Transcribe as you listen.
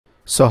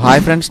So hi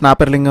friends, na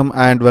perlingam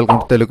and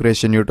welcome to Telugu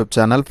Creation YouTube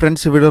channel.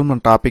 Friends, ఈ వీడియోలో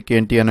మన topic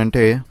ఏంటి అని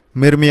అంటే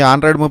మీరు మీ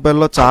ఆండ్రాయిడ్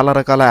మొబైల్లో చాలా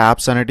రకాల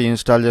యాప్స్ అనేవి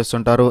ఇన్స్టాల్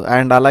చేస్తుంటారు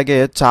అండ్ అలాగే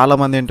చాలా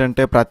మంది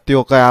ఏంటంటే ప్రతి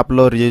ఒక్క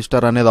యాప్లో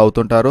రిజిస్టర్ అనేది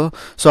అవుతుంటారు.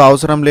 సో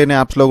అవసరం లేని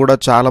యాప్స్లో కూడా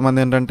చాలా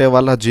మంది ఏంటంటే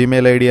వాళ్ళ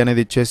జీమెయిల్ ఐడి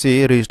అనేది ఇచ్చేసి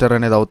రిజిస్టర్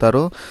అనేది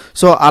అవుతారు.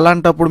 సో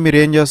అలాంటప్పుడు మీరు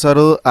ఏం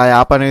చేస్తారు, ఆ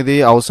యాప్ అనేది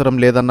అవసరం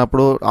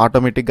లేదన్నప్పుడు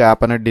ఆటోమేటిక్గా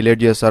యాప్ అనేది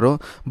డిలీట్ చేస్తారు.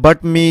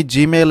 బట్ మీ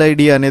జీమెయిల్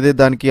ఐడి అనేది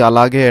దానికి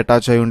అలాగే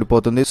అటాచ్ అయి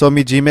ఉండిపోతుంది. సో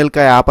మీ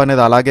జీమెయిల్కి ఆ యాప్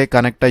అనేది అలాగే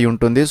కనెక్ట్ అయి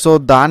ఉంటుంది. సో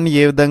దాన్ని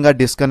ఏ విధంగా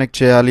డిస్కనెక్ట్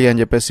చేయాలి అని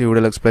చెప్పేసి ఈ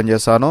వీడియోలో ఎక్స్ప్లెయిన్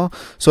చేస్తాను.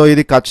 సో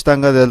ఇది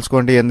ఖచ్చితంగా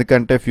తెలుసుకోండి,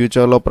 ఎందుకంటే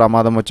ఫ్యూచర్లో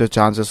ప్రమాదం వచ్చే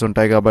ఛాన్సెస్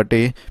ఉంటాయి కాబట్టి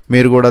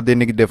మీరు కూడా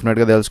దీనికి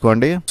డెఫినెట్గా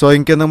తెలుసుకోండి. సో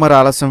ఇంకెందుకు మరి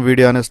ఆలస్యం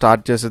వీడియో అనేది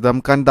స్టార్ట్ చేసేద్దాం.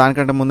 కానీ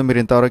దానికంటే ముందు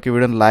మీరు ఇంతవరకు ఈ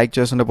వీడియోని లైక్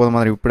చేస్తుండే పోతే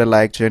మనం ఇప్పుడే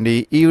లైక్ చేయండి.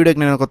 ఈ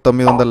వీడియోకి నేను ఒక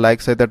 900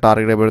 లైక్స్ అయితే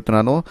టార్గెట్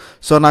పెడుతున్నాను.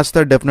 సో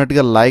నచ్చితే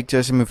డెఫినెట్గా లైక్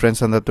చేసి మీ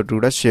ఫ్రెండ్స్ అందరితో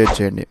కూడా షేర్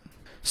చేయండి.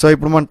 సో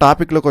ఇప్పుడు మన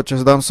టాపిక్లోకి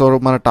వచ్చేద్దాం. సో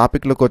మన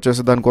టాపిక్లోకి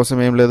వచ్చేసి దానికోసం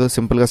ఏం లేదు,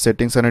 సింపుల్గా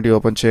సెట్టింగ్స్ అనేది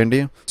ఓపెన్ చేయండి.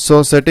 సో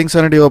సెట్టింగ్స్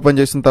అనేది ఓపెన్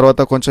చేసిన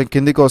తర్వాత కొంచెం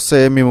కిందికి వస్తే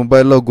మీ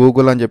మొబైల్లో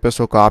గూగుల్ అని చెప్పేసి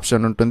ఒక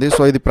ఆప్షన్ ఉంటుంది.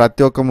 సో ఇది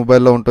ప్రతి ఒక్క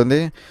మొబైల్లో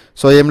ఉంటుంది.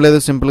 సో ఏం లేదు,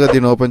 సింపుల్గా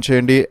దీన్ని ఓపెన్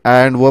చేయండి.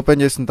 అండ్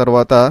ఓపెన్ చేసిన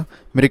తర్వాత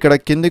మీరు ఇక్కడ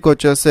కిందికి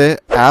వచ్చేస్తే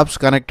యాప్స్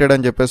కనెక్టెడ్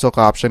అని చెప్పేసి ఒక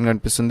ఆప్షన్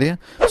కనిపిస్తుంది.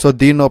 సో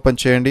దీన్ని ఓపెన్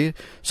చేయండి.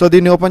 సో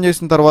దీన్ని ఓపెన్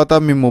చేసిన తర్వాత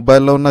మీ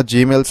మొబైల్లో ఉన్న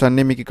జీమెయిల్స్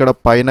అన్నీ మీకు ఇక్కడ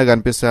పైన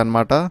కనిపిస్తాయి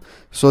అన్నమాట.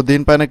 సో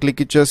దీనిపైన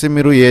క్లిక్ ఇచ్చేసి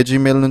మీరు ఏ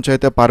జీమెయిల్ నుంచి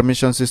అయితే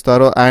పర్మిషన్స్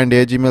ఇస్తారో అండ్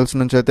ఏ జీమెయిల్స్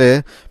నుంచి అయితే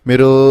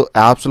మీరు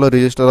యాప్స్లో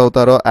రిజిస్టర్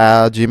అవుతారో ఆ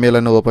జీమెయిల్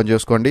అనేది ఓపెన్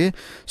చేసుకోండి.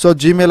 సో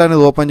జీమెయిల్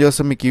అనేది ఓపెన్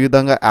చేస్తే మీకు ఈ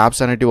విధంగా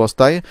యాప్స్ అనేటివి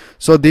వస్తాయి.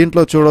 సో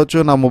దీంట్లో చూడొచ్చు,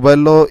 నా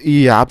మొబైల్లో ఈ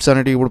యాప్స్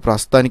అనేటివి ఇప్పుడు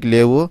ప్రస్తుతానికి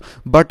లేవు.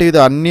 బట్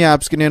ఇది అన్ని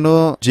యాప్స్కి నేను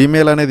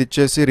జీమెయిల్ అనేది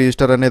ఇచ్చేసి రిజిస్టర్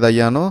అనేది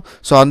అయ్యాను.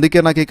 సో అందుకే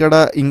నాకు ఇక్కడ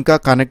ఇంకా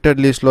కనెక్టెడ్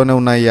లిస్ట్లోనే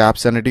ఉన్నాయి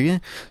యాప్స్ అనేటివి.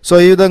 సో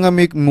ఈ విధంగా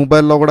మీకు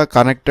మొబైల్లో కూడా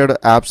కనెక్టెడ్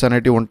యాప్స్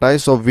అనేటివి ఉంటాయి.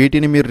 సో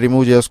వీటిని మీరు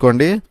రిమూవ్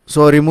చేసుకోండి.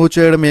 సో రిమూవ్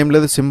చేయడం ఏం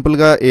లేదు,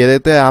 సింపుల్గా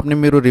ఏదైతే యాప్ని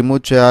మీరు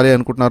రిమూవ్ చేయాలి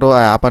అనుకుంటున్నారో ఆ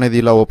యాప్ అనేది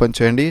ఇలా ఓపెన్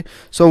చేయండి.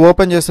 సో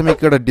ఓపెన్ చేస్తే మీకు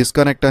ఇక్కడ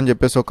డిస్కనెక్ట్ అని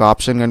చెప్పేసి ఒక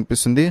ఆప్షన్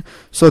కనిపిస్తుంది.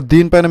 సో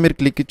దీనిపైన మీరు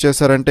క్లిక్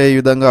ఇచ్చేసారంటే ఈ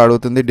విధంగా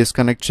అడుగుతుంది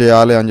డిస్కనెక్ట్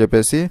చేయాలి అని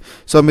చెప్పేసి.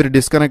 సో మీరు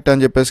డిస్కనెక్ట్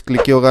అని చెప్పేసి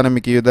క్లిక్ ఇవ్వగానే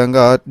మీకు ఈ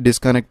విధంగా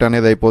డిస్కనెక్ట్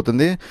అనేది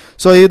అయిపోతుంది.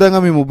 సో ఈ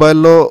విధంగా మీ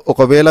మొబైల్లో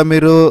ఒకవేళ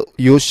మీరు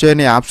యూజ్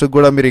చేయని యాప్స్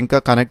కూడా మీరు ఇంకా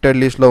కనెక్టెడ్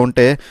లిస్ట్లో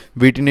ఉంటే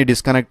వీటిని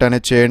డిస్కనెక్ట్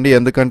అనేది చేయండి,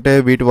 ఎందుకంటే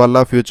వీటి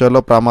వల్ల ఫ్యూచర్లో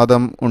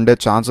ప్రమాదం ఉండే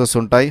ఛాన్సెస్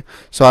ఉంటాయి.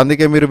 సో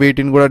అందుకే మీరు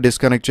వీటిని కూడా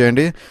డిస్కనెక్ట్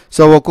చేయండి.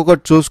 సో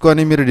ఒక్కొక్కటి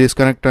చూసుకొని మీరు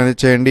డిస్కనెక్ట్ అనేది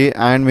చేయండి.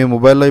 అండ్ మీ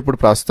మొబైల్లో ఇప్పుడు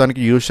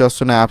ప్రస్తుతానికి యూజ్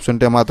చేస్తున్న యాప్స్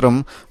ఉంటే మాత్రం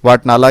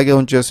వాటిని అలాగే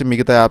ఉంచేసి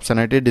మిగతా యాప్స్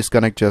అనేవి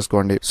డిస్కనెక్ట్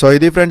చేసుకోండి. సో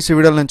ఇది ఫ్రెండ్స్ ఈ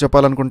వీడియోలో నేను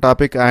చెప్పాలనుకున్న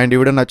టాపిక్. అండ్ ఈ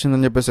వీడియో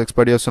నచ్చిందని చెప్పేసి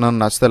ఎక్స్పెక్ట్ చేస్తున్నాను.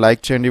 నచ్చితే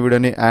లైక్ చేయండి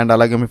వీడియోని అండ్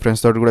అలాగే మీ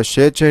ఫ్రెండ్స్ తోటి కూడా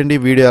షేర్ చేయండి.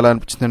 వీడియో ఎలా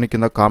అనిపించిందని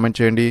కింద కామెంట్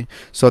చేయండి.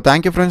 So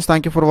thank you friends,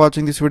 thank you for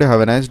watching this video.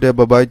 Have a nice day.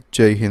 Bye bye.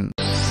 Jai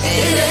Hind.